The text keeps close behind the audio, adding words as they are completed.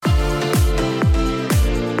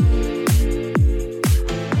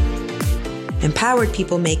Empowered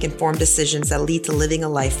people make informed decisions that lead to living a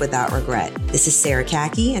life without regret. This is Sarah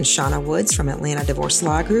Kaki and Shauna Woods from Atlanta Divorce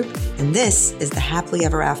Law Group, and this is the Happily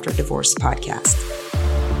Ever After Divorce Podcast.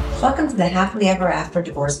 Welcome to the Happily Ever After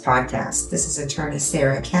Divorce Podcast. This is attorney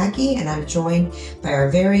Sarah Kaki, and I'm joined by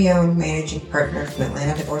our very own managing partner from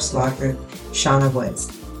Atlanta Divorce Law Group, Shauna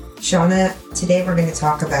Woods. Shauna, today we're going to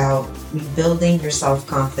talk about rebuilding your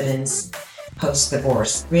self-confidence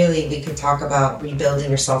post-divorce. Really, we could talk about rebuilding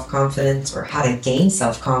your self-confidence or how to gain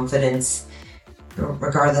self-confidence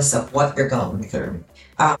regardless of what you're going through.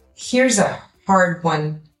 Here's a hard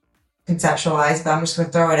one conceptualized, but I'm just going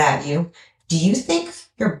to throw it at you. Do you think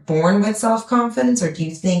you're born with self-confidence, or do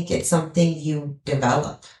you think it's something you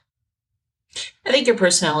develop? I think your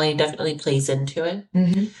personality definitely plays into it.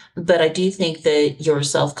 Mm-hmm. But I do think that your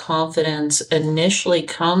self-confidence initially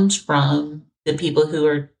comes from the people who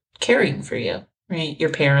are caring for you, right?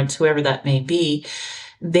 Your parents, whoever that may be.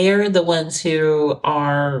 They're the ones who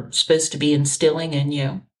are supposed to be instilling in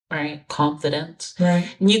you, right? Confidence. Right.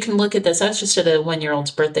 And you can look at this. I was just at a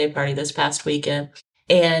 1-year-old's birthday party this past weekend,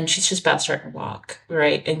 and she's just about starting to walk,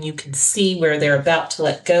 right? And you can see where they're about to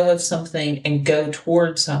let go of something and go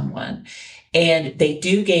towards someone. And they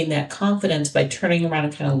do gain that confidence by turning around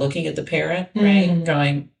and kind of looking at the parent, right? And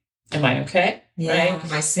going, am I okay? Yeah. Right?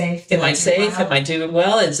 Am I safe? Am I safe? Am I doing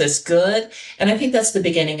well? Is this good? And I think that's the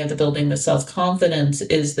beginning of the building the self-confidence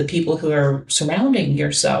is the people who are surrounding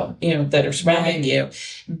yourself, that are surrounding you,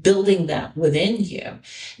 building that within you.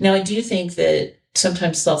 Now, I do think that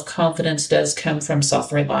sometimes self-confidence does come from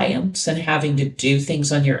self-reliance and having to do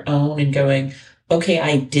things on your own and going, okay,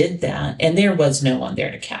 I did that, and there was no one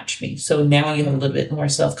there to catch me. So now you have a little bit more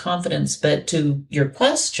self-confidence. But to your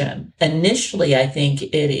question, initially, I think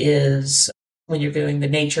it is when you're doing the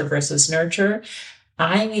nature versus nurture.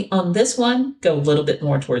 I, on this one, go a little bit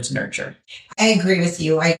more towards nurture. I agree with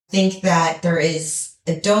you. I think that there is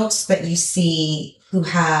adults that you see who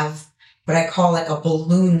have what I call like a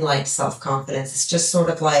balloon-like self-confidence. It's just sort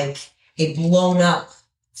of like a blown-up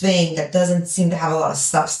thing that doesn't seem to have a lot of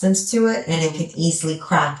substance to it, and it can easily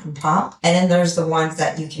crack and pop. And then there's the ones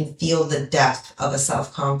that you can feel the depth of a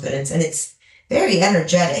self-confidence, and it's very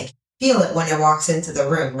energetic. Feel it when it walks into the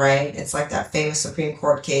room, right? It's like that famous Supreme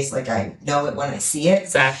Court case, like I know it when I see it.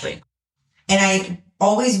 Exactly. And I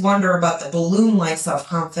always wonder about the balloon-like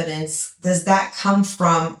self-confidence. Does that come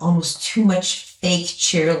from almost too much fake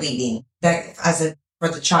cheerleading that for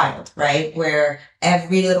the child, right? Where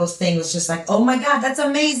every little thing was just like, oh my God, that's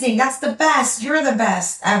amazing. That's the best. You're the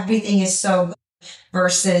best. Everything is so good.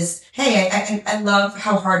 Versus, hey, I love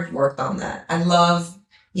how hard you worked on that. I love,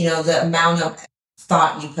 the amount of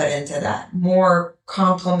thought you put into that. More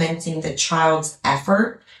complimenting the child's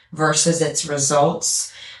effort versus its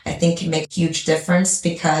results, I think can make a huge difference,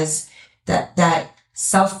 because that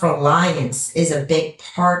self-reliance is a big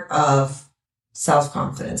part of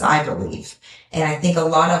self-confidence, I believe. And I think a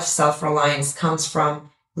lot of self-reliance comes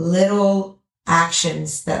from little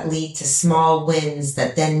actions that lead to small wins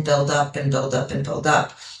that then build up and build up and build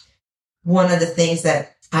up. One of the things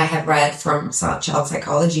that I have read from child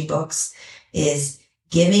psychology books is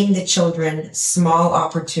giving the children small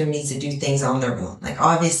opportunities to do things on their own. Like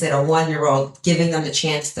obviously at a 1-year-old, giving them the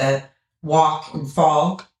chance to walk and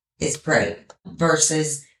fall is great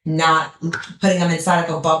versus not putting them inside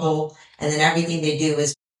of a bubble and then everything they do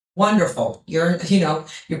is wonderful. You're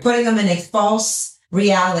putting them in a false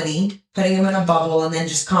reality, putting them in a bubble, and then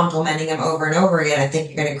just complimenting them over and over again. I think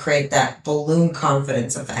you're going to create that balloon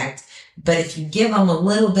confidence effect. But if you give them a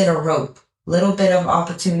little bit of rope, little bit of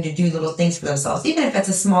opportunity to do little things for themselves, even if it's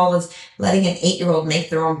as small as letting an 8-year-old make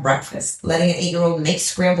their own breakfast, letting an 8-year-old make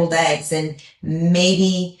scrambled eggs, and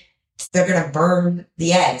maybe they're going to burn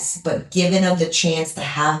the eggs, but giving them the chance to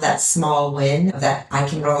have that small win that I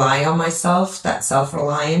can rely on myself, that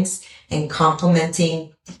self-reliance, and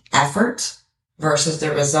complimenting effort versus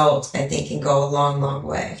the result, I think can go a long, long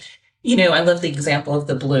way. I love the example of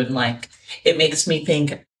the balloon. Like, it makes me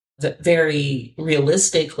think that very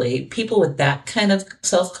realistically, people with that kind of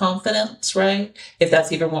self-confidence, right? If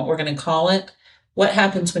that's even what we're going to call it, what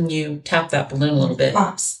happens when you tap that balloon a little bit?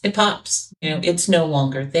 It pops. It's no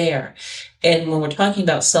longer there. And when we're talking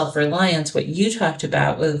about self-reliance, what you talked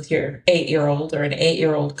about with your 8-year-old or an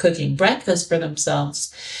 8-year-old cooking breakfast for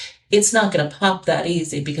themselves, it's not going to pop that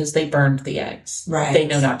easy because they burned the eggs. Right. They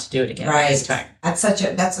know not to do it again this time. That's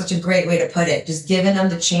such a great way to put it. Just giving them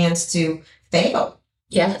the chance to fail.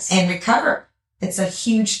 Yes. And recover. It's a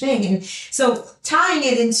huge thing. And so tying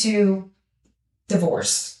it into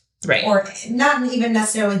divorce. Right. Or not even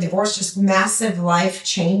necessarily divorce, just massive life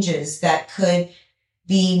changes that could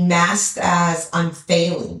be masked as I'm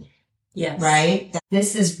failing. Yes. Right?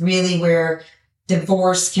 This is really where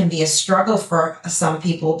divorce can be a struggle for some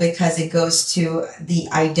people because it goes to the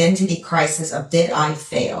identity crisis of, did I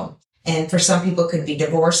fail? And for some people, it could be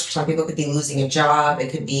divorce. For some people, it could be losing a job.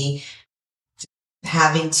 It could be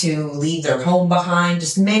having to leave their home behind.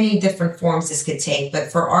 Just many different forms this could take.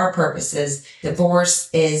 But for our purposes, divorce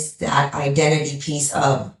is that identity piece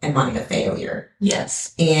of, am I a failure?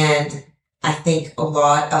 Yes. And I think a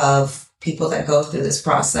lot of people that go through this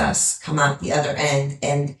process come out the other end,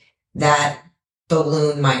 and that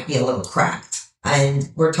balloon might be a little cracked.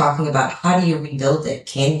 And we're talking about, how do you rebuild it?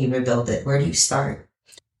 Can you rebuild it? Where do you start?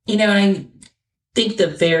 And I think the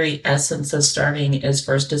very essence of starting is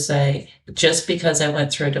first to say, just because I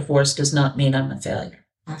went through a divorce does not mean I'm a failure.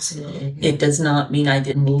 Absolutely. It does not mean I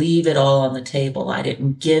didn't leave it all on the table. I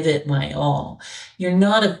didn't give it my all. You're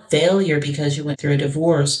not a failure because you went through a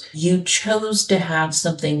divorce. You chose to have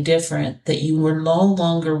something different that you were no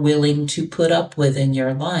longer willing to put up with in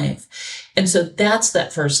your life. And so that's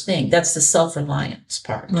that first thing. That's the self-reliance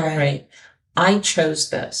part, right? I chose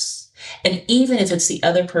this. And even if it's the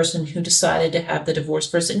other person who decided to have the divorce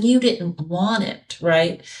first and you didn't want it,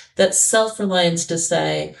 right? That self-reliance to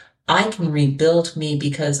say, I can rebuild me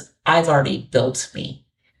because I've already built me.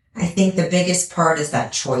 I think the biggest part is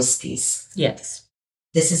that choice piece. Yes.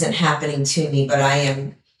 This isn't happening to me, but I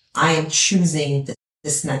am choosing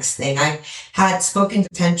this next thing. I had spoken to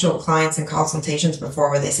potential clients in consultations before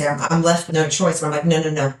where they say, I'm left with no choice. And I'm like,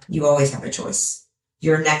 no. You always have a choice.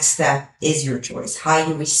 Your next step is your choice. How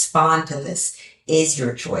you respond to this is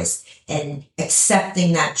your choice. And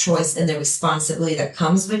accepting that choice and the responsibility that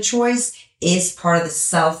comes with choice is part of the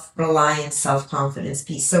self-reliance, self-confidence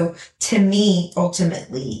piece. So to me,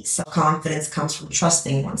 ultimately, self-confidence comes from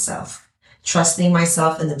trusting oneself, trusting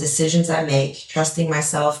myself in the decisions I make, trusting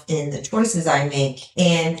myself in the choices I make.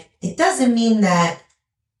 And it doesn't mean that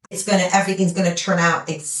everything's going to turn out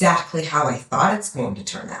exactly how I thought it's going to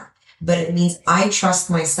turn out. But it means I trust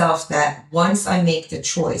myself that once I make the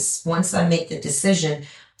choice, once I make the decision,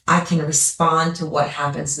 I can respond to what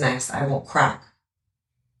happens next. I won't crack.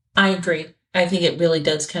 I agree. I think it really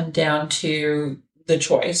does come down to the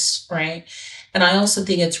choice, right? And I also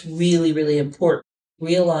think it's really, really important to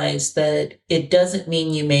realize that it doesn't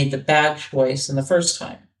mean you made the bad choice in the first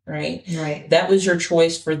time, right? Right. That was your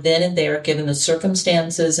choice for then and there, given the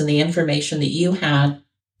circumstances and the information that you had,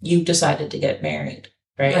 you decided to get married.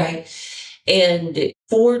 Right. And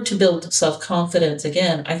to build self-confidence,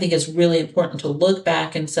 again, I think it's really important to look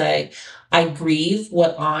back and say, I grieve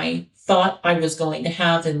what I thought I was going to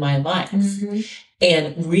have in my life,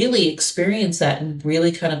 and really experience that and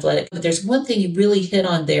really kind of let it. But there's one thing you really hit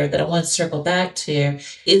on there that I want to circle back to,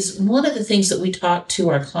 is one of the things that we talk to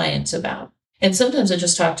our clients about. And sometimes I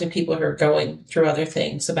just talk to people who are going through other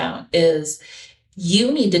things about, is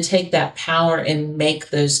you need to take that power and make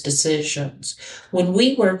those decisions. When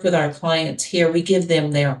we work with our clients here, we give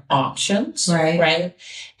them their options, right?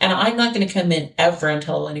 And I'm not going to come in ever and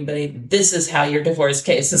tell anybody, this is how your divorce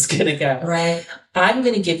case is going to go. Right. I'm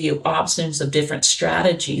going to give you options of different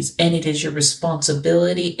strategies, and it is your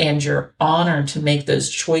responsibility and your honor to make those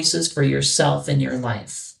choices for yourself in your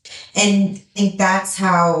life. And I think that's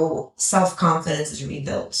how self-confidence is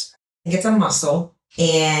rebuilt. I think it's a muscle,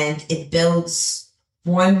 and it builds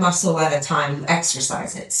one muscle at a time. You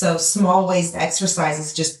exercise it. So small ways to exercise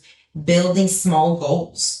is just building small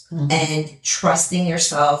goals and trusting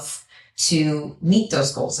yourself to meet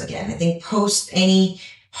those goals again. I think post any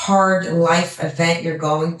hard life event you're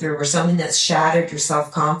going through or something that's shattered your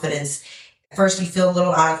self-confidence, at first you feel a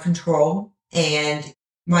little out of control, and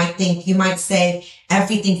you might say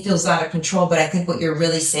everything feels out of control, but I think what you're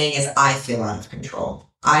really saying is, I feel out of control.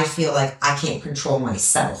 I feel like I can't control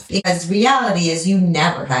myself. Because reality is, you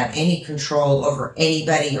never had any control over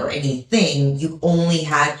anybody or anything. You only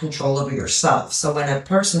had control over yourself. So when a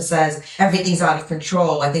person says everything's out of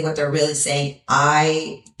control, I think what they're really saying,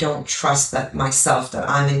 I don't trust myself that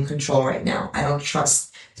I'm in control right now. I don't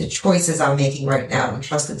trust the choices I'm making right now. I don't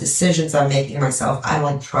trust the decisions I'm making myself. I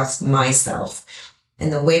don't trust myself.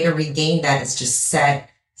 And the way to regain that is just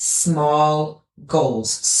set small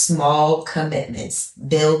goals, small commitments,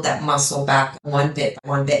 build that muscle back one bit by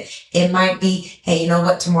one bit. It might be, hey, you know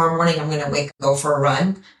what? Tomorrow morning, I'm going to go for a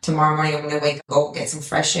run. Tomorrow morning, I'm going to go get some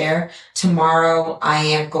fresh air. Tomorrow, I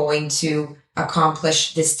am going to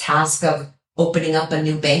accomplish this task of opening up a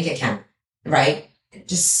new bank account, right?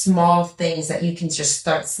 Just small things that you can just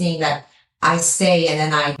start seeing that I say and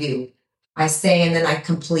then I do. I say and then I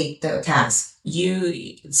complete the task.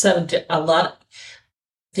 You said a lot of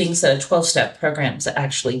things that 12-step programs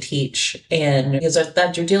actually teach. And because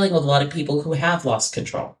that you're dealing with a lot of people who have lost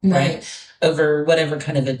control, right? over whatever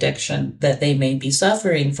kind of addiction that they may be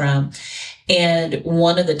suffering from. And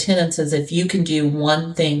one of the tenets is if you can do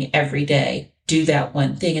one thing every day, do that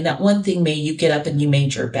one thing. And that one thing may you get up and you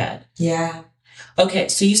made your bed. Yeah. Okay,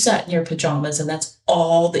 so you sat in your pajamas and that's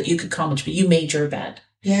all that you could accomplish, but you made your bed.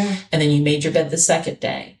 Yeah. And then you made your bed the second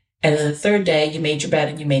day. And then the third day, you made your bed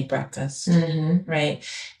and you made breakfast, right?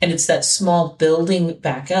 And it's that small building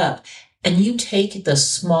back up. And you take the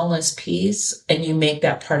smallest piece and you make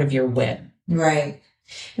that part of your win. Right.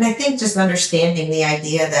 And I think just understanding the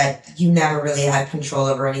idea that you never really had control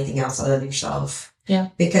over anything else other than yourself. Yeah.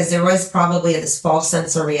 Because there was probably this false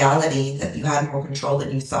sense of reality that you had more control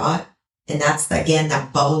than you thought. And that's, again,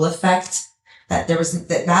 that bubble effect.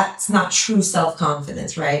 That's not true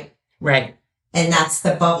self-confidence, right? Right. And that's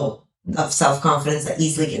the bubble of self-confidence that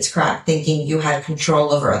easily gets cracked, thinking you had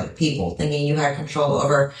control over other people, thinking you had control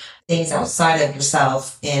over things outside of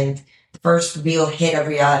yourself. And the first real hit of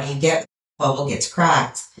reality you get, bubble gets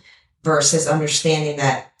cracked, versus understanding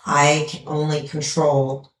that I can only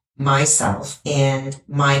control myself and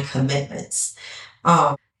my commitments.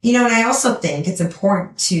 And I also think it's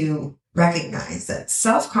important to recognize that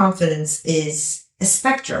self-confidence is a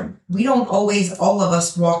spectrum. We don't always, all of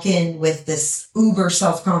us, walk in with this uber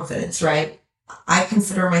self-confidence, right? I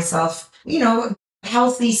consider myself,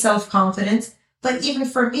 healthy self-confidence. But even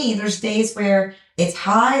for me, there's days where it's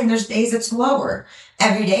high and there's days it's lower.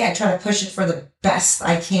 Every day I try to push it for the best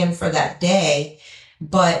I can for that day.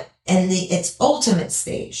 But in its ultimate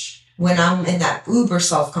stage, when I'm in that uber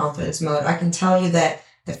self-confidence mode, I can tell you that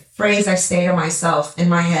the phrase I say to myself in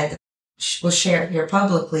my head, will share here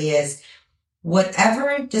publicly, is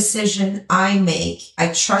whatever decision I make,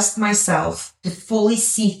 I trust myself to fully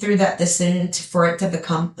see through that decision for it to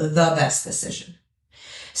become the best decision.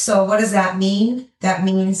 So what does that mean? That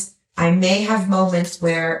means I may have moments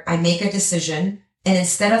where I make a decision, and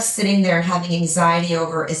instead of sitting there and having anxiety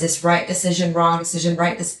over, is this right decision, wrong decision,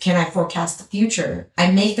 can I forecast the future?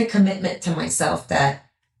 I make the commitment to myself that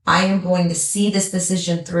I am going to see this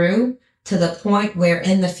decision through to the point where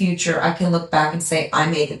in the future I can look back and say, I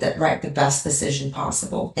made the best decision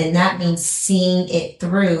possible. And that means seeing it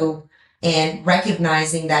through and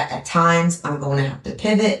recognizing that at times I'm going to have to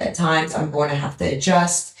pivot. At times I'm going to have to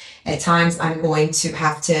adjust. At times I'm going to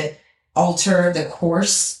have to alter the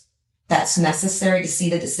course that's necessary to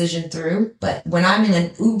see the decision through. But when I'm in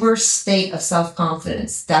an uber state of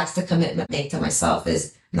self-confidence, that's the commitment I make to myself,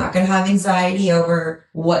 is I'm not going to have anxiety over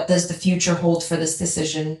what does the future hold for this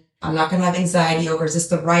decision. I'm not going to have anxiety over, is this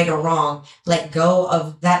the right or wrong? Let go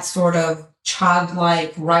of that sort of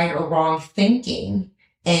childlike right or wrong thinking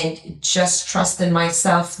and just trust in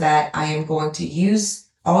myself that I am going to use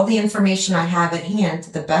all the information I have at hand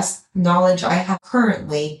to the best knowledge I have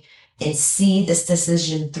currently and see this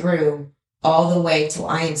decision through all the way till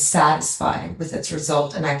I am satisfied with its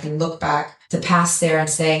result. And I can look back to past there and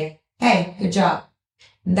say, hey, good job.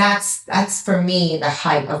 That's for me, the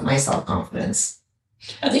height of my self-confidence.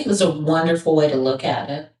 I think that's a wonderful way to look at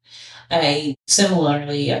it. I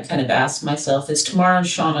kind of asked myself, is tomorrow's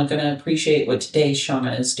Shauna going to appreciate what today's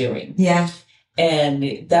Shauna is doing? Yeah.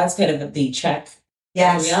 And that's kind of the check.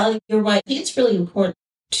 Yes. Reality, you're right. I think it's really important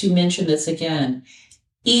to mention this again.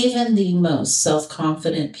 Even the most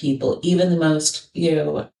self-confident people, even the most,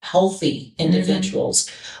 healthy individuals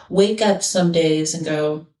wake up some days and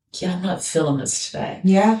go, yeah, I'm not feeling this today.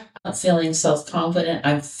 Yeah. I'm not feeling self-confident.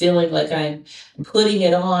 I'm feeling like I'm putting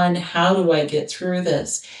it on. How do I get through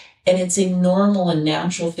this? And it's a normal and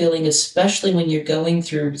natural feeling, especially when you're going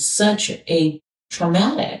through such a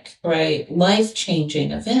traumatic, right,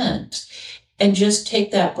 life-changing event. And just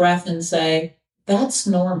take that breath and say, that's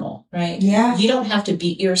normal, right? Yeah. You don't have to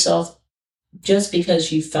beat yourself just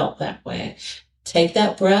because you felt that way. Take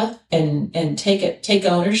that breath and take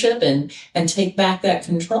ownership and take back that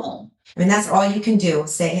control. I mean, that's all you can do.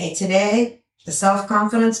 Say, hey, today, the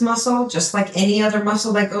self-confidence muscle, just like any other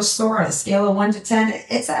muscle that goes sore on a scale of 1 to 10,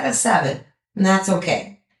 it's at a 7. And that's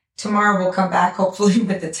okay. Tomorrow we'll come back, hopefully,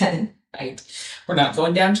 with the 10. Right. We're not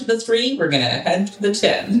going down to the 3. We're going to head to the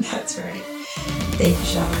 10. That's right. Thank you,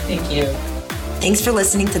 Shauna. Thank you. Thanks for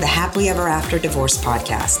listening to the Happily Ever After Divorce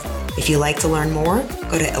podcast. If you'd like to learn more,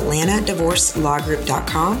 go to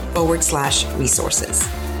atlantadivorcelawgroup.com/resources.